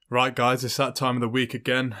Right guys, it's that time of the week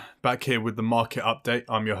again, back here with the market update.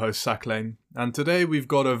 I'm your host Sack Lane, and today we've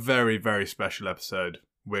got a very, very special episode.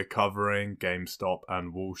 We're covering GameStop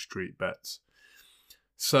and Wall Street bets.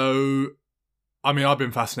 So, I've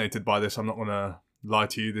been fascinated by this, I'm not going to lie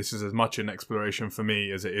to you. This is as much an exploration for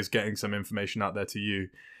me as it is getting some information out there to you.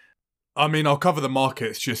 I'll cover the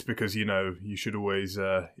markets just because, you should always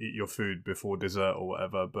eat your food before dessert or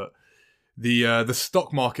whatever, but the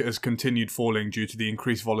stock market has continued falling due to the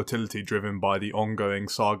increased volatility driven by the ongoing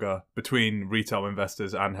saga between retail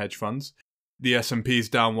investors and hedge funds. The S&P is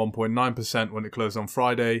down 1.9% when it closed on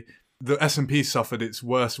Friday. The S&P suffered its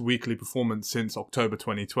worst weekly performance since October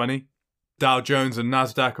 2020. Dow Jones and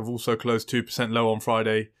Nasdaq have also closed 2% low on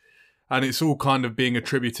Friday. And it's all kind of being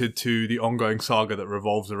attributed to the ongoing saga that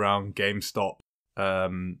revolves around GameStop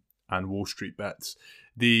and Wall Street bets.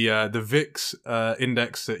 The VIX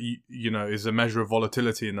index that is a measure of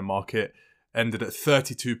volatility in the market ended at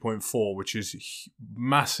 32.4, which is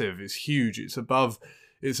massive. It's huge. It's above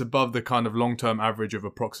the kind of long-term average of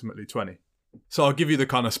approximately 20. So I'll give you the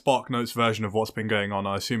kind of Spark Notes version of what's been going on.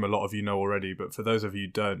 I assume a lot of you know already, but for those of you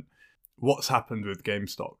who don't, what's happened with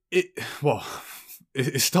GameStop?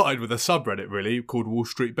 It started with a subreddit really called Wall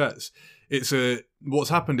Street Bets. What's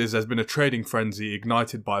happened is there's been a trading frenzy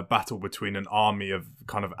ignited by a battle between an army of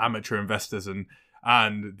kind of amateur investors and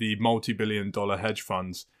the multi-billion-dollar hedge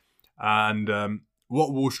funds. And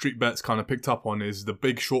what Wall Street Bets kind of picked up on is the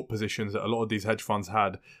big short positions that a lot of these hedge funds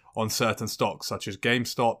had on certain stocks such as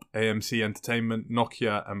GameStop, AMC Entertainment,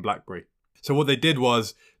 Nokia, and BlackBerry. So what they did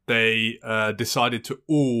was they decided to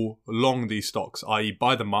all long these stocks, i.e.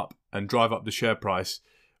 buy them up and drive up the share price,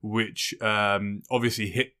 which obviously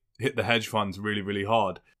hit the hedge funds really, really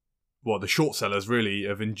hard. Well, the short sellers really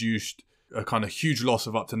have induced a kind of huge loss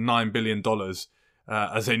of up to $9 billion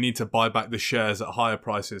as they need to buy back the shares at higher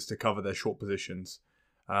prices to cover their short positions.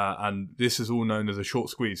 And this is all known as a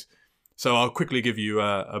short squeeze. So I'll quickly give you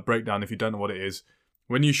a breakdown if you don't know what it is.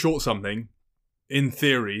 When you short something, in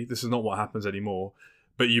theory, this is not what happens anymore,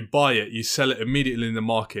 but you buy it, you sell it immediately in the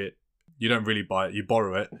market. You don't really buy it, you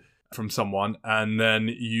borrow it from someone, and then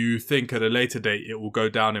you think at a later date it will go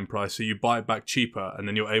down in price, so you buy it back cheaper and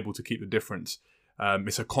then you're able to keep the difference.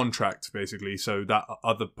 It's a contract basically, so that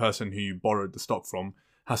other person who you borrowed the stock from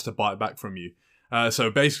has to buy it back from you. So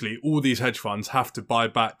basically all these hedge funds have to buy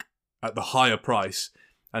back at the higher price,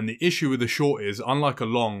 and the issue with the short is, unlike a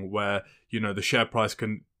long where the share price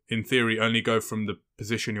can in theory only go from the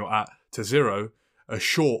position you're at to zero, a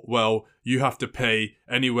short, well, you have to pay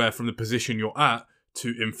anywhere from the position you're at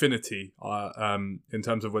to infinity in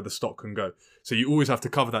terms of where the stock can go. So you always have to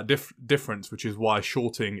cover that difference, which is why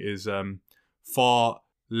shorting is far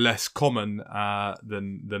less common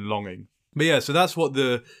than longing. But yeah, so that's what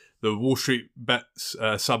the Wall Street Bets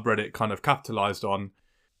subreddit kind of capitalized on.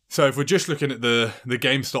 So if we're just looking at the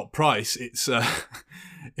GameStop price, it's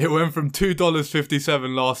it went from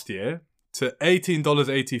 $2.57 last year to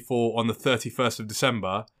 $18.84 on the 31st of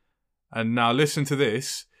December. And now listen to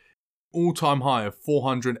this. All-time high of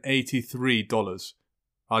 $483.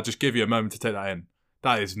 I'll just give you a moment to take that in.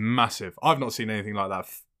 That is massive. I've not seen anything like that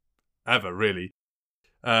ever, really.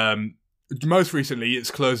 Most recently,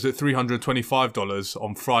 it's closed at $325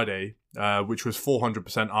 on Friday, which was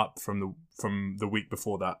 400% up from the week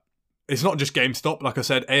before that. It's not just GameStop. Like I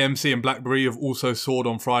said, AMC and BlackBerry have also soared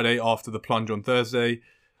on Friday after the plunge on Thursday.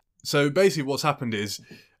 So basically what's happened is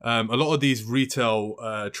a lot of these retail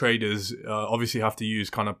traders obviously have to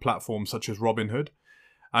use kind of platforms such as Robinhood.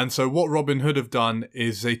 And so what Robinhood have done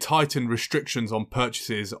is they tighten restrictions on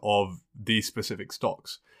purchases of these specific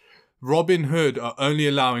stocks. Robinhood are only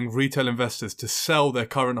allowing retail investors to sell their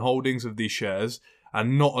current holdings of these shares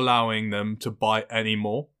and not allowing them to buy any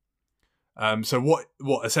more. So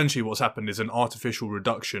what essentially what's happened is an artificial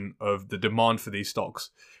reduction of the demand for these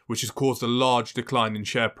stocks, which has caused a large decline in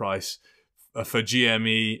share price for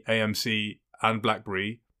GME, AMC and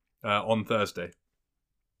BlackBerry on Thursday.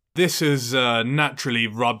 This has naturally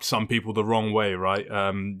rubbed some people the wrong way, right?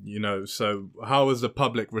 So how has the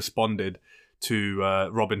public responded to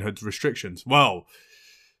Robinhood's restrictions? Well,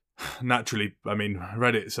 naturally,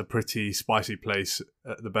 Reddit's a pretty spicy place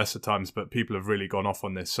at the best of times, but people have really gone off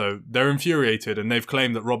on this. So they're infuriated, and they've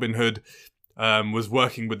claimed that Robinhood was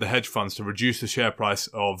working with the hedge funds to reduce the share price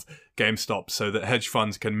of GameStop so that hedge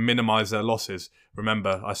funds can minimize their losses.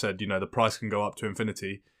 Remember, I said, the price can go up to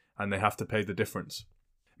infinity and they have to pay the difference.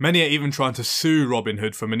 Many are even trying to sue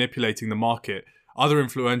Robinhood for manipulating the market. Other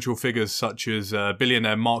influential figures such as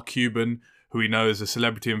billionaire Mark Cuban, who we know is a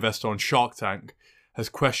celebrity investor on Shark Tank, has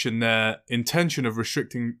questioned their intention of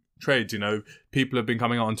restricting trades. People have been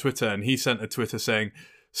coming out on Twitter, and he sent a Twitter saying,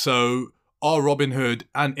 so are Robinhood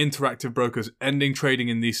and Interactive Brokers ending trading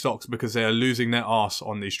in these stocks because they are losing their arse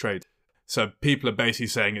on these trades? So people are basically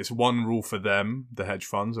saying it's one rule for them, the hedge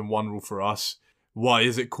funds, and one rule for us. Why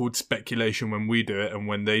is it called speculation when we do it, and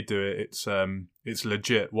when they do it, it's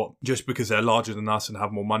legit? What, just because they're larger than us and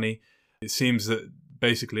have more money? It seems that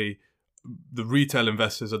basically the retail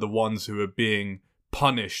investors are the ones who are being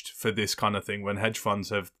punished for this kind of thing when hedge funds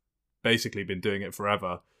have basically been doing it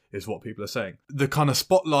forever, is what people are saying. The kind of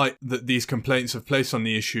spotlight that these complaints have placed on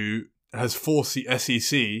the issue has forced the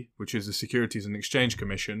SEC, which is the Securities and Exchange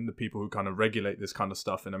Commission, the people who kind of regulate this kind of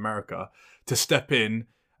stuff in America, to step in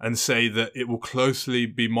and say that it will closely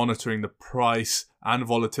be monitoring the price and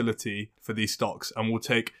volatility for these stocks and will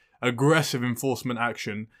take aggressive enforcement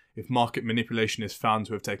action if market manipulation is found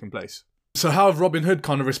to have taken place. So how have Robinhood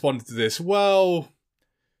kind of responded to this? Well,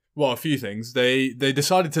 a few things. They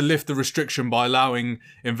decided to lift the restriction by allowing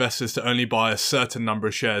investors to only buy a certain number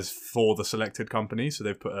of shares for the selected company. So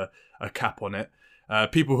they've put a cap on it.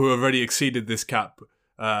 People who have already exceeded this cap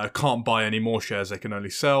can't buy any more shares. They can only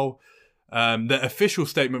sell. The official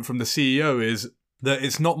statement from the CEO is that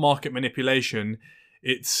it's not market manipulation.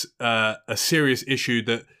 It's a serious issue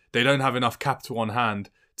that they don't have enough capital on hand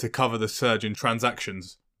to cover the surge in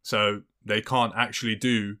transactions. So they can't actually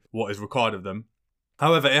do what is required of them.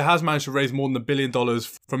 However, it has managed to raise more than $1 billion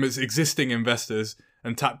from its existing investors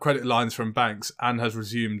and tap credit lines from banks, and has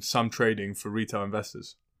resumed some trading for retail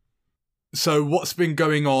investors. So what's been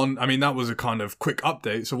going on? I mean, that was a kind of quick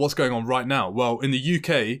update. So what's going on right now? Well, in the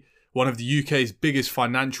UK, one of the UK's biggest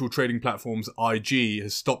financial trading platforms, IG,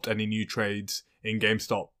 has stopped any new trades in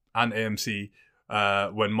GameStop and AMC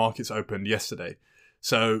when markets opened yesterday.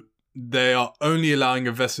 So they are only allowing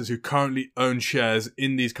investors who currently own shares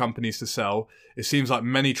in these companies to sell. It seems like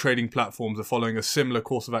many trading platforms are following a similar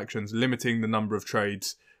course of actions, limiting the number of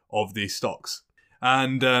trades of these stocks.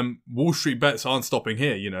 And Wall Street Bets aren't stopping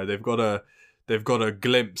here. You know, they've got a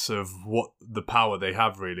glimpse of what the power they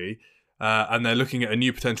have, really, and they're looking at a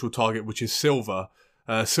new potential target, which is silver.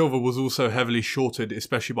 Silver was also heavily shorted,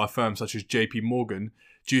 especially by firms such as JP Morgan.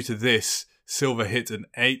 Due to this, silver hit an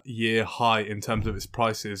 8-year high in terms of its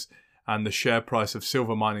prices, and the share price of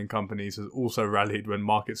silver mining companies has also rallied when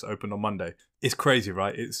markets opened on Monday. It's crazy,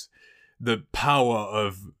 right? It's the power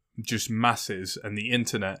of just masses and the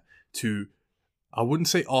internet to, I wouldn't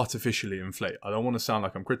say artificially inflate. I don't want to sound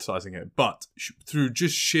like I'm criticizing it, but through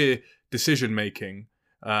just sheer decision making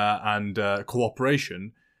and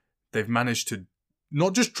cooperation, they've managed to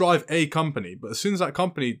not just drive a company, but as soon as that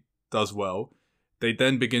company does well, they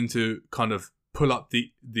then begin to kind of pull up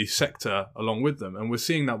the sector along with them. And we're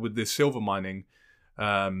seeing that with this silver mining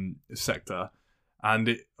sector.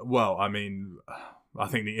 And I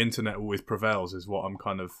think the internet always prevails is what I'm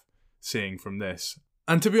kind of seeing from this.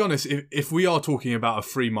 And to be honest, if we are talking about a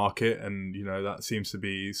free market, and you know, that seems to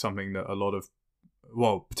be something that a lot of,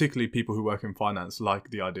 well, particularly people who work in finance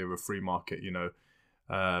like the idea of a free market, you know,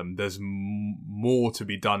 there's more to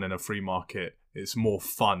be done in a free market. It's more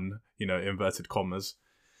fun, you know, inverted commas.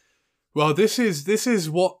 Well, this is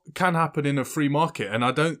what can happen in a free market, and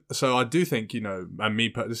I do think, you know, and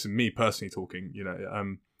this is me personally talking, you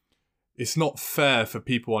know, it's not fair for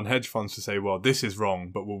people on hedge funds to say, well, this is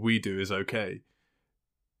wrong, but what we do is okay,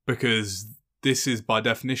 because this is by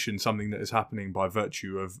definition something that is happening by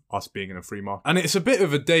virtue of us being in a free market. And it's a bit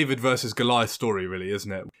of a David versus Goliath story, really,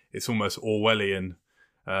 isn't it? It's almost Orwellian.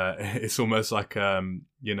 It's almost like,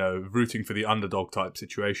 you know, rooting for the underdog type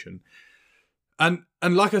situation. And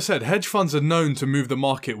like I said, hedge funds are known to move the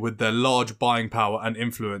market with their large buying power and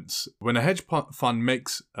influence. When a hedge fund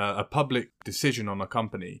makes a public decision on a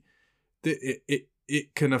company,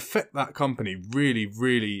 it can affect that company really,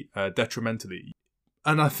 really detrimentally.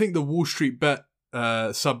 And I think the Wall Street Bet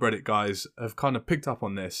subreddit guys have kind of picked up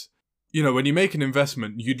on this. You know, when you make an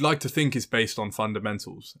investment, you'd like to think it's based on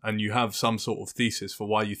fundamentals, and you have some sort of thesis for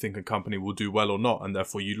why you think a company will do well or not, and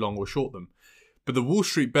therefore you long or short them. But the Wall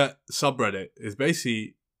Street Bet subreddit is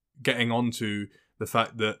basically getting onto the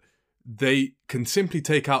fact that they can simply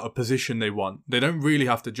take out a position they want. They don't really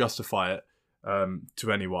have to justify it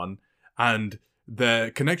to anyone. And their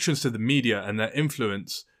connections to the media and their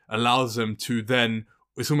influence allows them to then,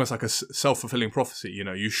 it's almost like a self-fulfilling prophecy. You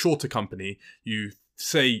know, you short a company, you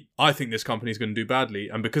say, I think this company is going to do badly.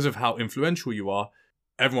 And because of how influential you are,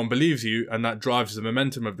 everyone believes you, and that drives the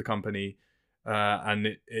momentum of the company.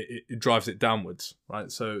 And it drives it downwards,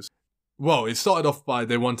 right? So, well, it started off by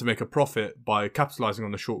they want to make a profit by capitalizing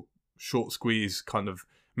on the short squeeze kind of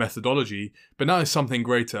methodology, but now it's something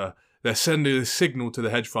greater. They're sending a signal to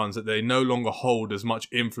the hedge funds that they no longer hold as much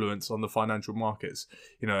influence on the financial markets,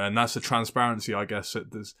 you know, and that's the transparency, I guess,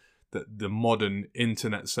 that that the modern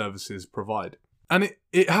internet services provide. And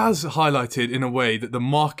it has highlighted in a way that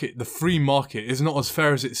the free market, is not as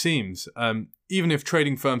fair as it seems. Even if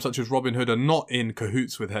trading firms such as Robinhood are not in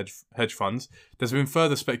cahoots with hedge funds, there's been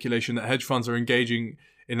further speculation that hedge funds are engaging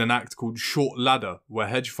in an act called short ladder, where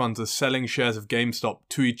hedge funds are selling shares of GameStop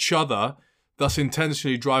to each other, thus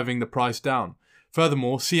intentionally driving the price down.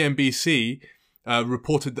 Furthermore, CNBC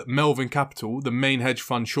reported that Melvin Capital, the main hedge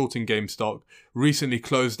fund shorting GameStop, recently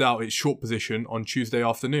closed out its short position on Tuesday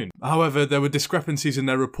afternoon. However, there were discrepancies in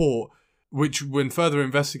their report, which, when further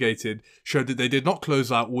investigated, showed that they did not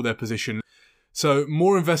close out all their position. So,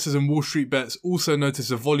 more investors in Wall Street Bets also noticed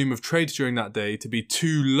the volume of trades during that day to be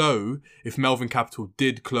too low if Melvin Capital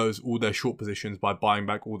did close all their short positions by buying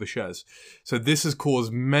back all the shares. So this has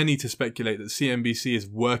caused many to speculate that CNBC is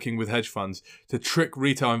working with hedge funds to trick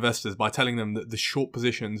retail investors by telling them that the short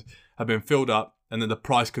positions have been filled up and that the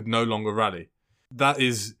price could no longer rally. That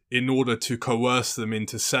is in order to coerce them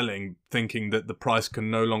into selling, thinking that the price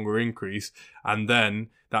can no longer increase, and then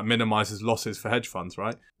that minimizes losses for hedge funds,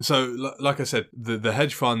 right? So, like I said, the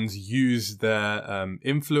hedge funds use their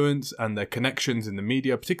influence and their connections in the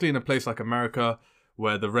media, particularly in a place like America,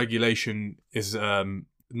 where the regulation is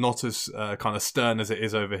not as kind of stern as it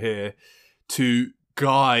is over here, to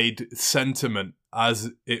guide sentiment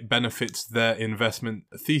as it benefits their investment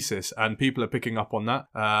thesis, and people are picking up on that.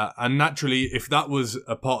 And naturally, if that was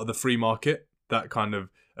a part of the free market, that kind of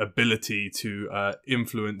ability to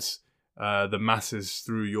influence the masses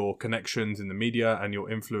through your connections in the media and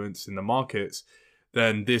your influence in the markets,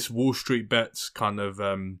 then this Wall Street Bets kind of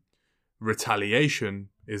retaliation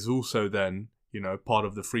is also then, part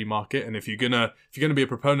of the free market. And if you're gonna be a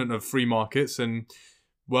proponent of free markets, then,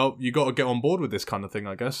 well, you got to get on board with this kind of thing,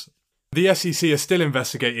 I guess. The SEC is still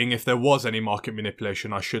investigating if there was any market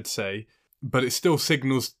manipulation, I should say, but it still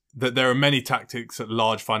signals that there are many tactics that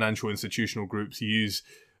large financial institutional groups use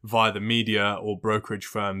via the media or brokerage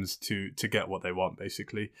firms to get what they want,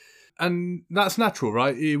 basically. And that's natural,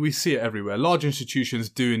 right? We see it everywhere. Large institutions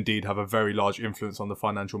do indeed have a very large influence on the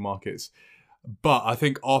financial markets. But I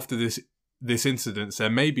think after this incident, there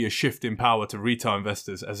may be a shift in power to retail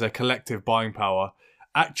investors as their collective buying power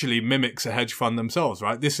actually mimics a hedge fund themselves,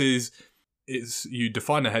 right? You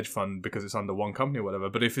define a hedge fund because it's under one company or whatever,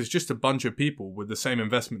 but if it's just a bunch of people with the same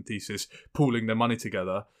investment thesis pooling their money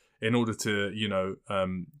together in order to,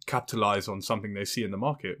 capitalize on something they see in the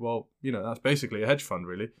market, well, that's basically a hedge fund,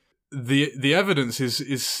 really. The evidence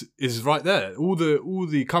is right there. All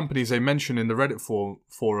the companies they mention in the Reddit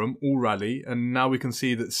forum all rally, and now we can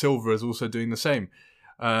see that silver is also doing the same.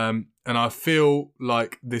 And I feel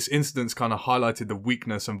like this incident's kind of highlighted the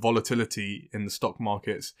weakness and volatility in the stock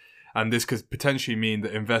markets. And this could potentially mean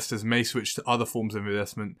that investors may switch to other forms of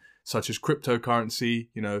investment, such as cryptocurrency,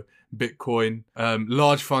 Bitcoin.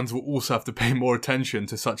 Large funds will also have to pay more attention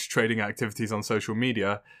to such trading activities on social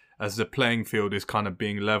media, as the playing field is kind of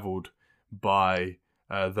being leveled by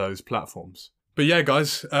those platforms. But yeah,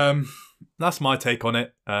 guys, that's my take on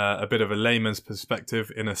it. A bit of a layman's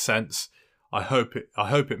perspective, in a sense. I hope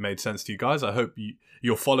it made sense to you guys. I hope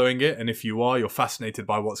you're following it, and if you are, you're fascinated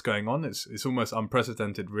by what's going on. It's almost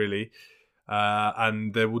unprecedented, really,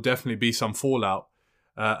 and there will definitely be some fallout.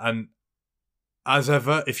 And as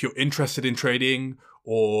ever, if you're interested in trading,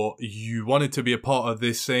 or you wanted to be a part of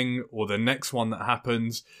this thing or the next one that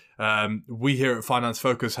happens, we here at Finance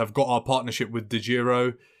Focus have got our partnership with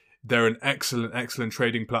DeGiro. They're an excellent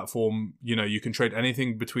trading platform. You can trade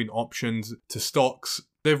anything between options to stocks.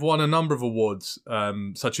 They've won a number of awards,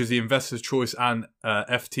 such as the Investor's Choice and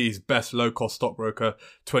FT's Best Low-Cost Stockbroker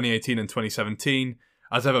 2018 and 2017.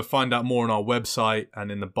 As ever, find out more on our website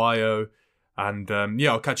and in the bio. And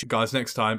yeah, I'll catch you guys next time.